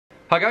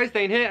Hi guys,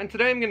 Dane here, and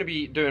today I'm going to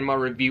be doing my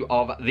review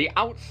of The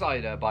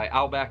Outsider by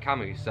Albert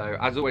Camus. So,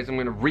 as always, I'm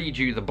going to read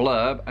you the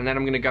blurb, and then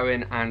I'm going to go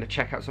in and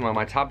check out some of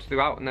my tabs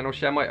throughout, and then I'll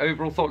share my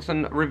overall thoughts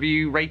and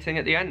review rating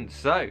at the end.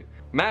 So,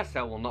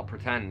 Marcel will not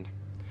pretend.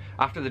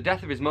 After the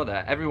death of his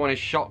mother, everyone is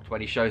shocked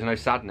when he shows no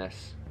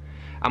sadness.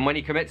 And when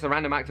he commits a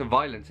random act of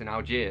violence in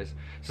Algiers,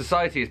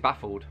 society is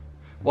baffled.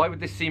 Why would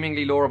this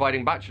seemingly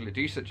law-abiding bachelor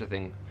do such a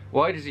thing?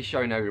 Why does he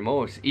show no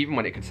remorse, even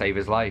when it could save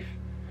his life?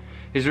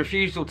 His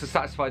refusal to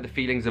satisfy the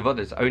feelings of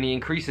others only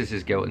increases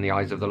his guilt in the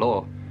eyes of the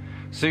law.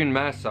 Soon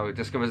Marcel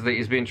discovers that he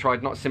is being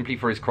tried not simply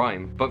for his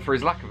crime, but for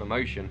his lack of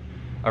emotion,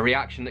 a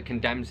reaction that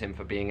condemns him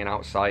for being an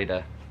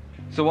outsider.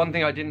 So one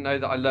thing I didn't know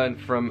that I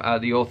learned from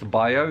the author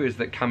bio is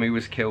that Camus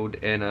was killed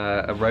in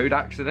a road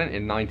accident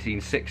in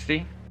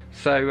 1960.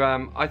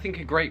 So I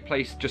think a great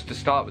place just to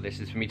start with this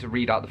is for me to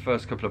read out the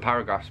first couple of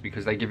paragraphs,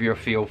 because they give you a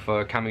feel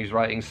for Camus'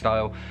 writing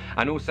style,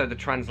 and also the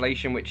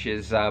translation, which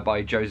is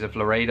by Joseph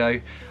Laredo.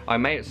 I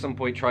may at some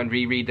point try and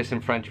reread this in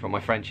French, but my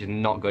French is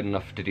not good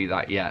enough to do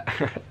that yet.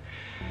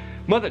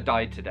 Mother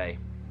died today,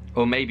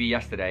 or maybe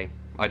yesterday,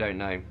 I don't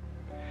know.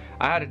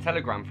 I had a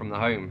telegram from the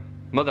home.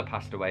 Mother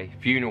passed away,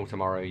 funeral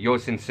tomorrow,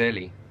 yours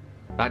sincerely.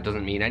 That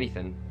doesn't mean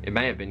anything. It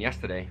may have been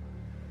yesterday.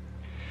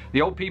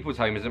 The old people's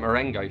home is at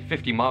Marengo,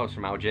 50 miles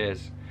from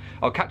Algiers.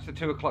 I'll catch the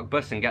 2 o'clock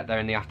bus and get there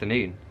in the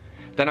afternoon.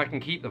 Then I can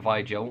keep the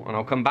vigil and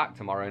I'll come back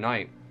tomorrow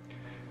night.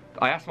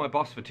 I asked my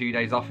boss for 2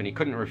 days off and he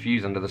couldn't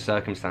refuse under the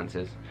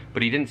circumstances,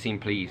 but he didn't seem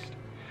pleased.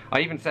 I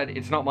even said,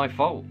 "It's not my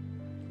fault."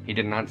 He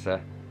didn't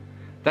answer.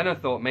 Then I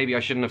thought maybe I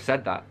shouldn't have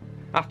said that.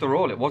 After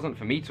all, it wasn't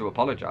for me to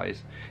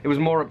apologise. It was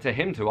more up to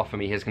him to offer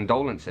me his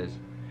condolences.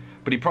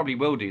 But he probably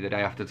will do the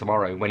day after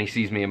tomorrow when he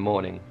sees me in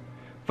mourning.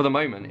 For the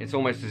moment, it's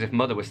almost as if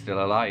Mother was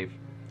still alive.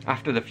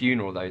 After the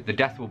funeral though, the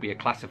death will be a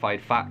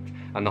classified fact,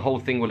 and the whole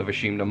thing will have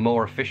assumed a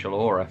more official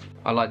aura.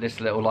 I like this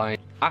little line.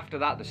 After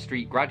that, the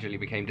street gradually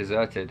became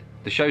deserted.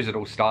 The shows had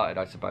all started,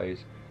 I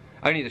suppose.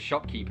 Only the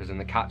shopkeepers and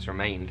the cats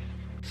remained.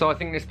 So I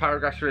think this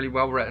paragraph's really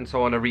well written, so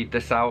I want to read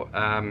this out.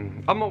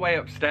 On my way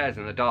upstairs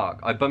in the dark,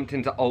 I bumped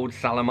into old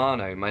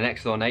Salamano, my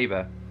next door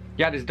neighbour.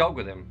 He had his dog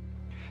with him.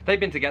 They've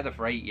been together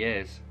for 8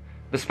 years.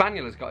 The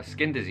spaniel has got a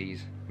skin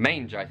disease,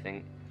 mange I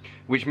think,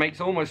 which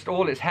makes almost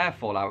all its hair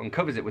fall out and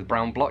covers it with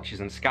brown blotches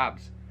and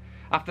scabs.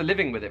 After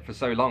living with it for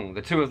so long,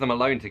 the two of them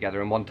alone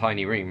together in one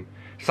tiny room,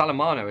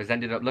 Salamano has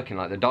ended up looking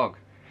like the dog.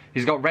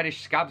 He's got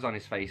reddish scabs on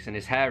his face and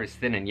his hair is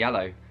thin and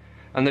yellow.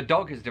 And the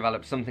dog has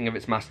developed something of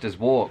its master's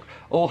walk,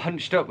 all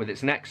hunched up with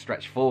its neck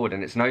stretched forward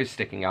and its nose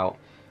sticking out.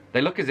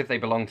 They look as if they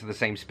belong to the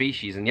same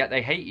species, and yet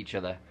they hate each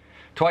other.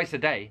 Twice a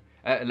day,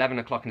 at 11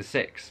 o'clock and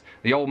 6,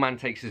 the old man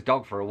takes his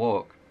dog for a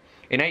walk.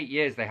 In 8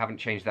 years they haven't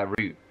changed their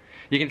route.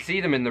 You can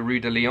see them in the Rue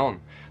de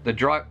Lyon, the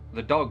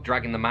dog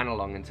dragging the man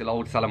along until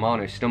old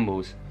Salamano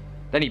stumbles.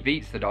 Then he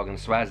beats the dog and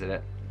swears at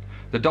it.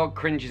 The dog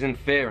cringes in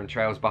fear and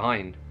trails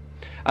behind.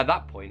 At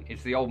that point,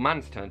 it's the old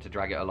man's turn to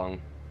drag it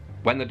along.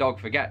 When the dog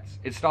forgets,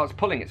 it starts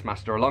pulling its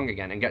master along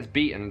again and gets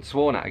beaten and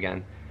sworn at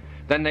again.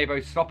 Then they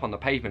both stop on the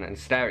pavement and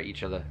stare at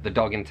each other, the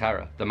dog in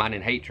terror, the man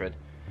in hatred.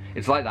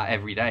 It's like that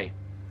every day.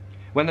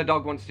 When the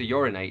dog wants to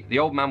urinate, the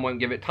old man won't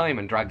give it time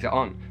and drags it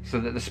on, so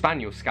that the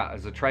spaniel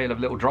scatters a trail of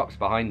little drops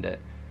behind it.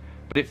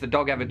 But if the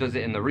dog ever does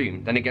it in the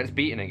room, then it gets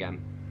beaten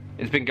again.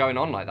 It's been going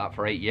on like that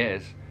for 8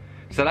 years.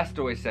 Celeste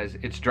always says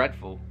it's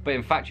dreadful, but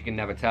in fact you can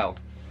never tell.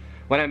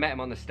 When I met him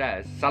on the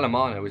stairs,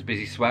 Salamano was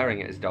busy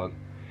swearing at his dog.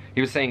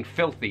 He was saying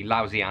filthy,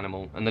 lousy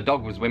animal, and the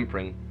dog was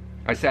whimpering.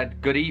 I said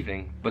good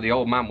evening, but the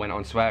old man went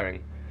on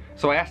swearing.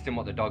 So I asked him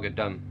what the dog had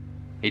done.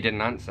 He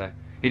didn't answer.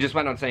 He just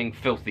went on saying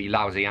filthy,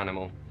 lousy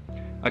animal.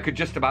 I could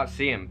just about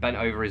see him, bent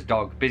over his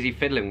dog, busy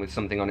fiddling with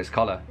something on his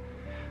collar.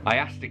 I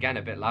asked again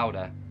a bit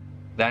louder.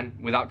 Then,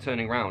 without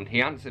turning round,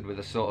 he answered with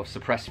a sort of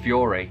suppressed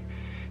fury.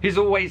 "He's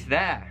always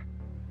there!"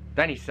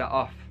 Then he set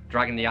off,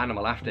 dragging the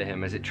animal after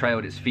him as it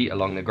trailed its feet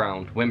along the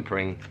ground,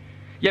 whimpering,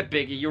 "Yeah,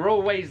 Biggie, you're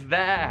always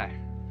there!"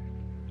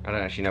 I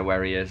don't actually know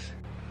where he is.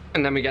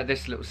 And then we get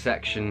this little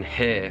section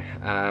here,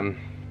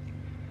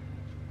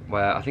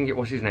 where I think it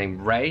was his name,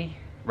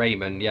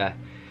 Raymond, yeah.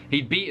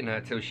 He'd beaten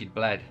her till she'd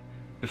bled.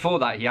 Before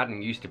that, he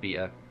hadn't used to beat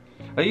her.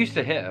 I used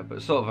to hit her,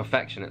 but sort of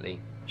affectionately.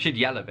 She'd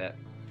yell a bit.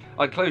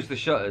 I'd close the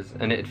shutters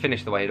and it'd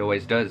finish the way it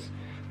always does.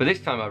 But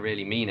this time I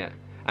really mean it,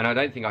 and I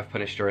don't think I've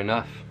punished her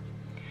enough.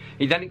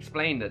 He then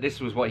explained that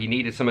this was what he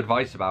needed some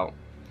advice about.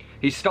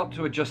 He stopped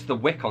to adjust the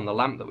wick on the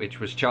lamp which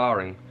was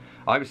charring.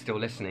 I was still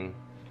listening.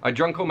 I'd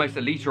drunk almost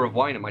a litre of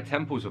wine and my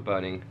temples were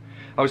burning.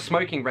 I was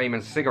smoking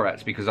Raymond's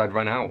cigarettes because I'd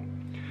run out.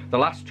 The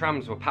last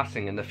trams were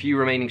passing and the few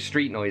remaining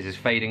street noises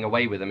fading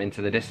away with them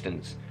into the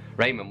distance.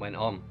 Raymond went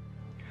on.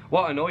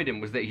 What annoyed him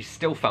was that he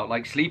still felt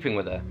like sleeping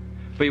with her,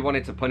 but he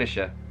wanted to punish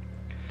her.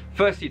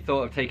 First he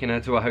thought of taking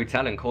her to a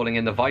hotel and calling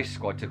in the vice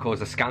squad to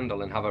cause a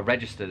scandal and have her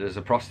registered as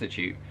a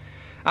prostitute.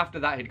 After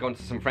that he'd gone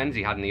to some friends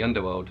he had in the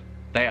underworld.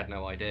 They had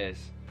no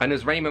ideas. And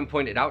as Raymond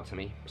pointed out to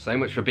me, so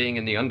much for being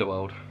in the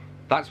underworld.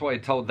 That's what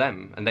he'd told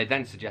them, and they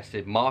then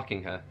suggested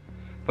marking her.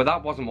 But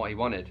that wasn't what he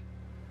wanted.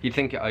 He'd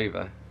think it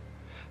over.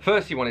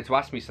 First he wanted to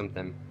ask me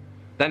something.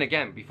 Then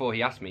again, before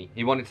he asked me,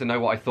 he wanted to know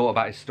what I thought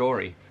about his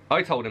story.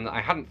 I told him that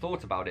I hadn't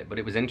thought about it, but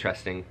it was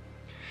interesting.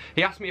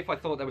 He asked me if I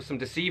thought there was some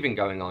deceiving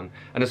going on,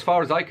 and as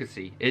far as I could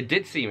see, it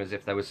did seem as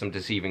if there was some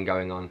deceiving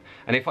going on,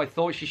 and if I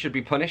thought she should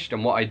be punished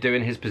and what I'd do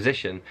in his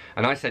position,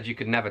 and I said you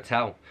could never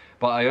tell,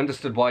 but I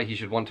understood why he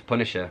should want to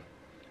punish her.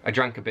 I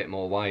drank a bit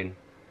more wine.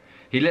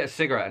 He lit a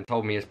cigarette and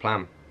told me his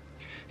plan.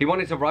 He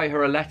wanted to write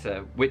her a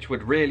letter which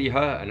would really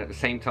hurt and at the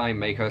same time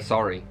make her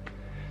sorry.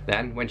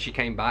 Then, when she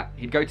came back,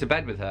 he'd go to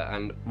bed with her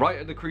and, right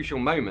at the crucial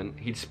moment,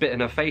 he'd spit in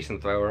her face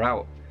and throw her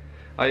out.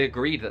 I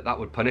agreed that that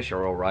would punish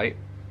her alright,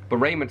 but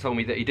Raymond told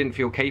me that he didn't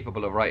feel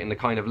capable of writing the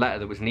kind of letter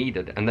that was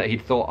needed and that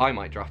he'd thought I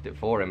might draft it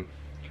for him.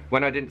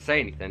 When I didn't say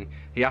anything,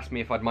 he asked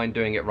me if I'd mind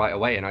doing it right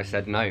away and I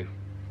said no.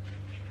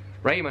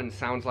 Raymond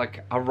sounds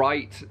like a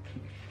right...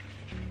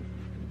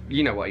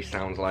 You know what he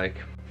sounds like.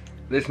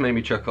 This made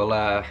me chuckle.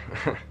 I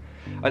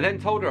then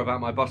told her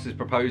about my boss's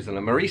proposal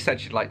and Marie said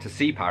she'd like to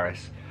see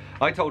Paris.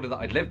 I told her that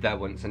I'd lived there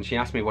once and she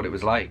asked me what it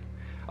was like.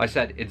 I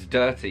said, it's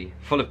dirty,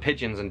 full of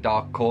pigeons and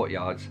dark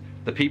courtyards.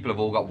 The people have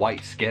all got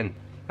white skin.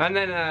 And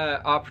then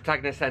our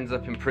protagonist ends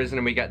up in prison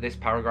and we get this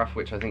paragraph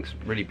which I think's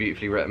really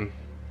beautifully written.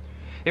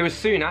 It was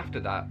soon after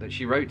that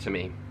she wrote to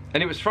me.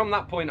 And it was from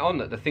that point on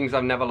that the things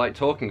I've never liked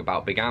talking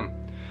about began.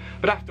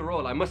 But after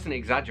all, I mustn't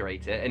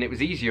exaggerate it and it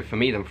was easier for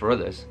me than for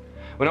others.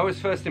 When I was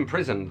first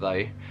imprisoned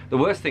though, the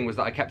worst thing was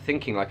that I kept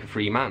thinking like a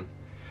free man.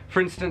 For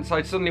instance,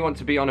 I'd suddenly want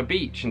to be on a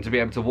beach and to be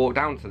able to walk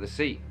down to the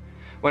sea.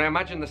 When I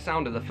imagined the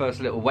sound of the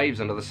first little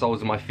waves under the soles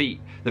of my feet,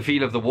 the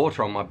feel of the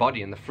water on my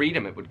body and the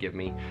freedom it would give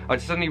me,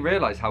 I'd suddenly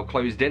realise how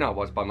closed in I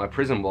was by my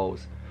prison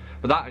walls.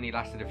 But that only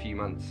lasted a few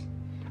months.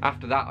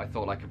 After that I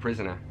thought like a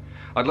prisoner.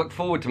 I'd look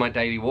forward to my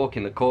daily walk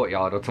in the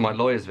courtyard or to my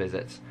lawyer's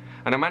visits,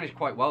 and I managed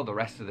quite well the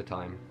rest of the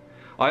time.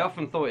 I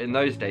often thought in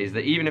those days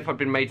that even if I'd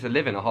been made to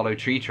live in a hollow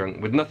tree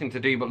trunk with nothing to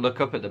do but look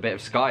up at the bit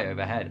of sky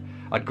overhead,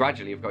 I'd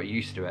gradually have got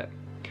used to it.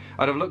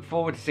 I'd have looked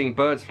forward to seeing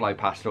birds fly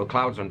past or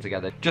clouds run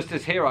together, just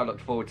as here I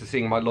looked forward to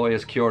seeing my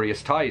lawyer's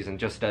curious ties, and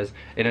just as,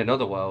 in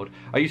another world,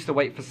 I used to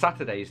wait for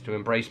Saturdays to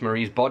embrace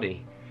Marie's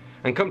body.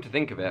 And come to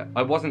think of it,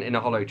 I wasn't in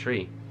a hollow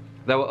tree.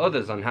 There were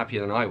others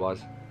unhappier than I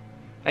was.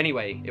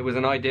 Anyway, it was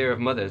an idea of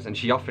Mother's, and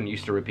she often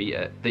used to repeat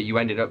it, that you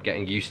ended up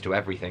getting used to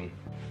everything.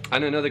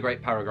 And another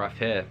great paragraph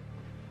here.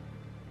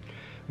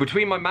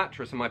 Between my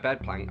mattress and my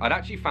bed plank, I'd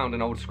actually found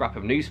an old scrap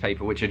of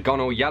newspaper which had gone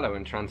all yellow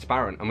and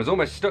transparent and was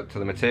almost stuck to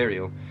the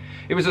material.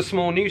 It was a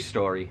small news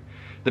story.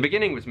 The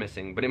beginning was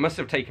missing, but it must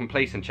have taken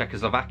place in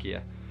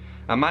Czechoslovakia.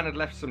 A man had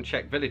left some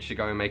Czech village to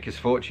go and make his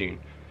fortune.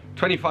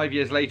 25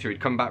 years later he'd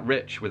come back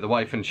rich with a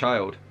wife and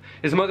child.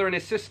 His mother and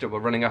his sister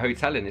were running a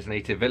hotel in his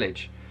native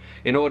village.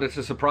 In order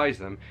to surprise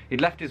them,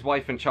 he'd left his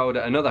wife and child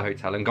at another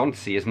hotel and gone to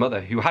see his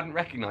mother, who hadn't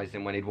recognised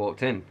him when he'd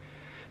walked in.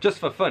 Just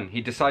for fun,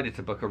 he'd decided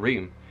to book a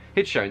room.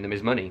 He'd shown them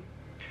his money.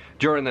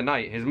 During the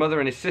night, his mother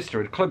and his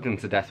sister had clubbed him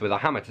to death with a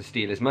hammer to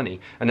steal his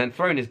money, and then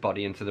thrown his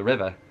body into the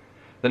river.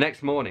 The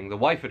next morning, the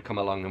wife had come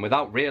along and,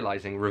 without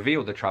realising,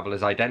 revealed the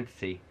traveller's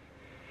identity.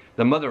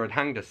 The mother had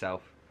hanged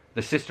herself.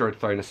 The sister had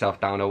thrown herself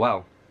down a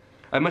well.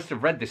 I must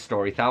have read this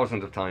story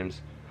thousands of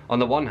times. On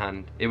the one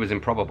hand, it was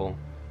improbable.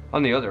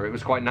 On the other, it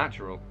was quite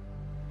natural.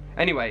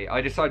 Anyway,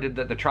 I decided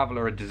that the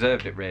traveller had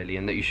deserved it really,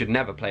 and that you should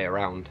never play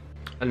around.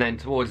 And then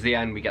towards the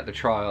end we get the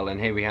trial, and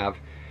here we have...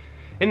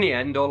 In the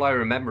end, all I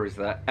remember is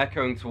that,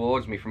 echoing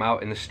towards me from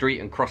out in the street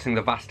and crossing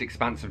the vast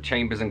expanse of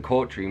chambers and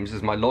courtrooms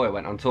as my lawyer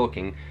went on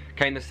talking,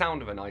 came the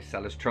sound of a nice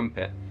seller's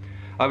trumpet.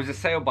 I was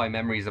assailed by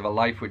memories of a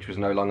life which was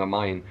no longer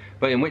mine,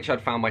 but in which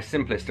I'd found my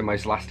simplest and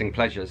most lasting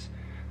pleasures.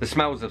 The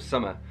smells of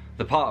summer,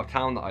 the part of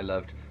town that I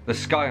loved, the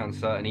sky on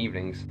certain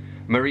evenings,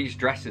 Marie's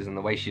dresses and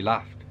the way she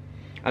laughed.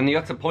 And the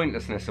utter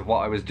pointlessness of what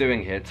I was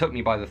doing here took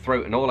me by the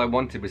throat, and all I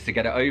wanted was to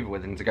get it over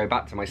with and to go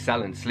back to my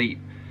cell and sleep.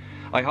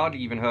 I hardly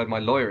even heard my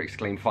lawyer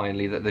exclaim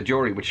finally that the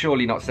jury would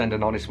surely not send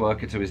an honest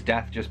worker to his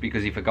death just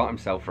because he forgot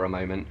himself for a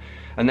moment,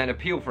 and then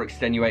appeal for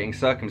extenuating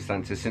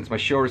circumstances, since my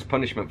surest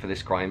punishment for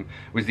this crime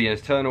was the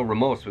eternal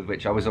remorse with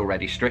which I was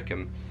already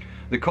stricken.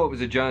 The court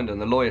was adjourned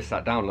and the lawyer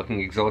sat down looking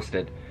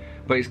exhausted,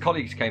 but his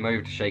colleagues came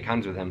over to shake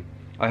hands with him.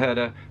 I heard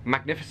a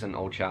magnificent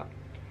old chap.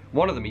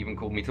 One of them even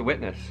called me to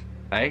witness.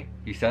 "Eh?"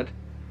 he said.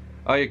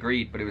 I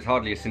agreed, but it was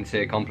hardly a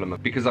sincere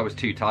compliment because I was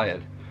too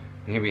tired.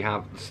 Here we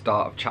have the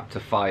start of chapter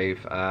 5.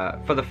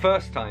 For the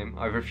first time,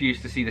 I've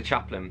refused to see the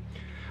chaplain.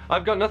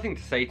 I've got nothing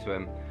to say to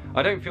him.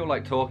 I don't feel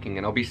like talking,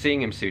 and I'll be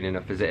seeing him soon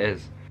enough as it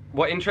is.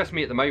 What interests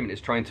me at the moment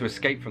is trying to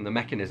escape from the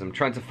mechanism,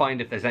 trying to find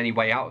if there's any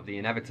way out of the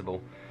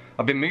inevitable.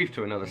 I've been moved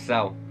to another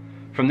cell.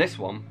 From this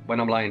one,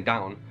 when I'm lying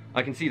down,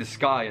 I can see the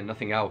sky and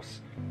nothing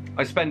else.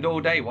 I spend all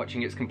day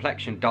watching its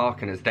complexion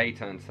darken as day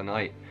turns to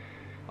night.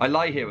 I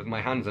lie here with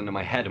my hands under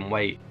my head and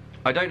wait.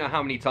 I don't know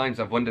how many times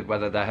I've wondered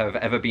whether there have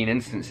ever been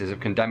instances of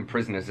condemned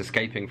prisoners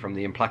escaping from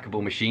the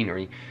implacable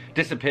machinery,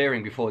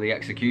 disappearing before the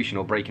execution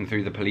or breaking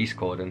through the police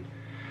cordon.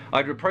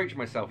 I'd reproach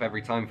myself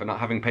every time for not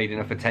having paid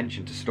enough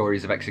attention to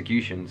stories of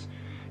executions.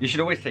 You should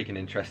always take an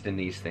interest in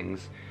these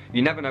things.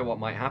 You never know what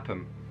might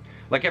happen.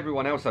 Like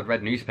everyone else, I'd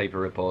read newspaper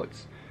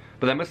reports,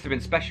 but there must have been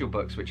special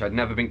books which I'd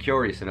never been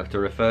curious enough to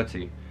refer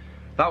to.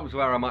 That was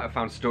where I might have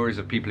found stories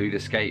of people who'd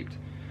escaped.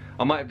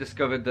 I might have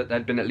discovered that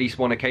there'd been at least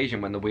one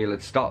occasion when the wheel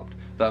had stopped,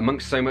 that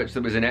amongst so much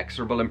that was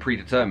inexorable and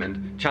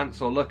predetermined,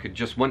 chance or luck had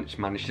just once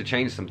managed to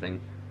change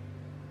something.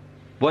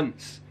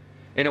 Once.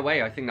 In a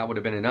way, I think that would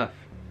have been enough.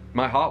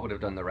 My heart would have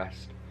done the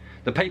rest.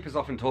 The papers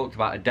often talked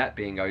about a debt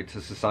being owed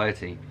to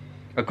society.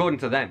 According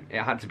to them,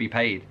 it had to be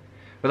paid,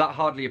 but that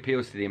hardly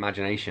appeals to the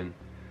imagination.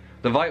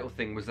 The vital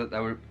thing was that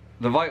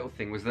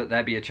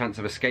there be a chance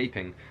of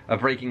escaping,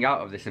 of breaking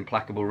out of this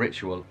implacable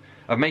ritual,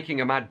 of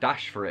making a mad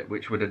dash for it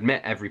which would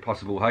admit every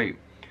possible hope.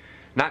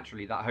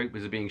 Naturally, that hope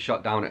was of being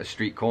shot down at a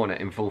street corner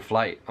in full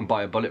flight and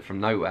by a bullet from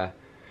nowhere.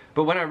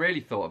 But when I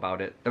really thought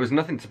about it, there was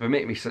nothing to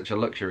permit me such a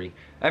luxury.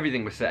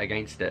 Everything was set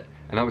against it,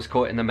 and I was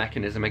caught in the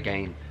mechanism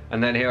again.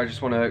 And then here I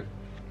just want to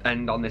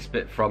end on this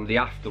bit from the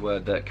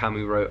afterword that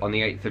Camus wrote on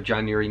the 8th of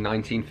January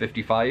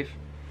 1955.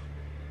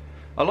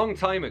 A long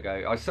time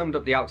ago, I summed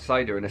up the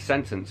outsider in a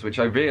sentence which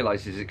I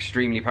realise is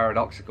extremely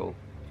paradoxical.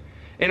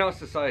 In our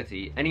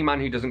society, any man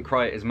who doesn't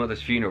cry at his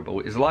mother's funeral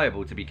is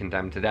liable to be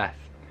condemned to death.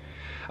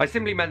 I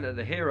simply meant that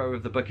the hero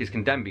of the book is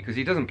condemned because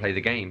he doesn't play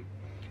the game.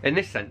 In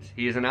this sense,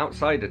 he is an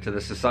outsider to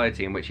the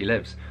society in which he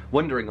lives,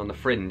 wandering on the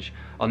fringe,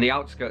 on the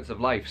outskirts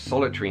of life,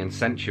 solitary and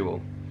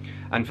sensual.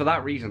 And for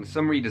that reason,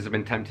 some readers have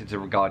been tempted to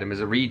regard him as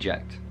a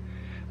reject.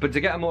 But to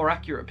get a more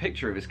accurate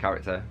picture of his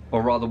character,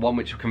 or rather one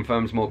which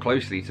confirms more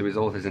closely to his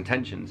author's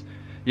intentions,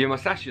 you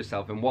must ask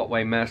yourself in what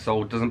way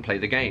Meursault doesn't play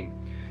the game.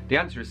 The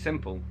answer is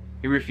simple: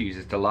 he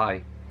refuses to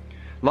lie.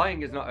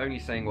 Lying is not only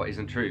saying what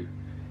isn't true,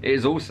 it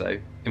is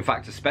also, in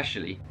fact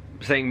especially,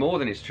 saying more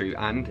than is true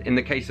and, in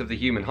the case of the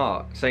human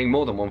heart, saying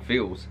more than one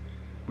feels.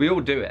 We all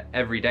do it,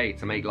 every day,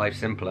 to make life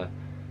simpler.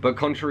 But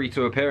contrary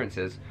to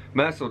appearances,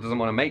 Meursault doesn't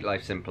want to make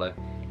life simpler.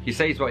 He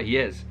says what he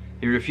is.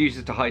 He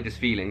refuses to hide his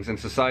feelings, and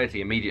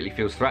society immediately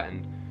feels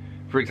threatened.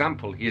 For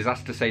example, he is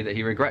asked to say that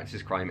he regrets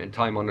his crime in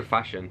time-honoured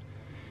fashion.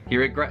 He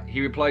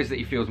replies that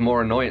he feels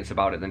more annoyance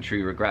about it than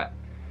true regret,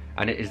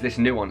 and it is this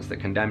nuance that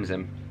condemns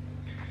him.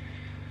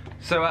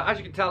 So as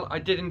you can tell, I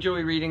did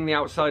enjoy reading The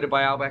Outsider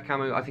by Albert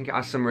Camus. I think it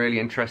has some really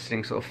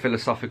interesting sort of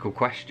philosophical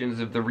questions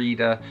of the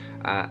reader,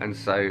 and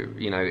so,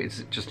 you know,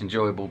 it's just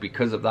enjoyable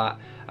because of that.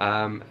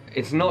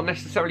 It's not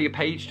necessarily a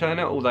page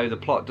turner, although the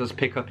plot does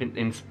pick up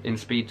in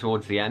speed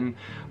towards the end,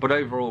 but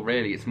overall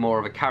really it's more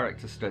of a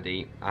character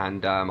study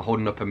and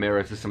holding up a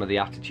mirror to some of the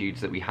attitudes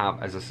that we have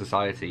as a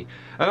society.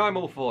 And I'm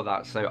all for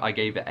that, so I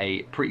gave it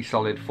a pretty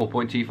solid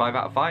 4.25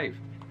 out of 5.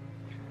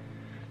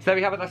 So there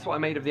we have it, that's what I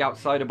made of The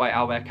Outsider by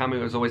Albert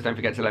Camus. As always, don't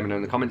forget to let me know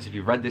in the comments if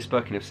you've read this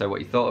book, and if so,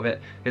 what you thought of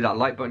it. Hit that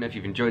like button if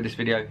you've enjoyed this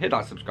video, hit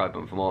that subscribe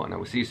button for more, and I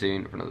will see you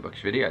soon for another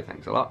bookish video.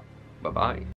 Thanks a lot, bye bye.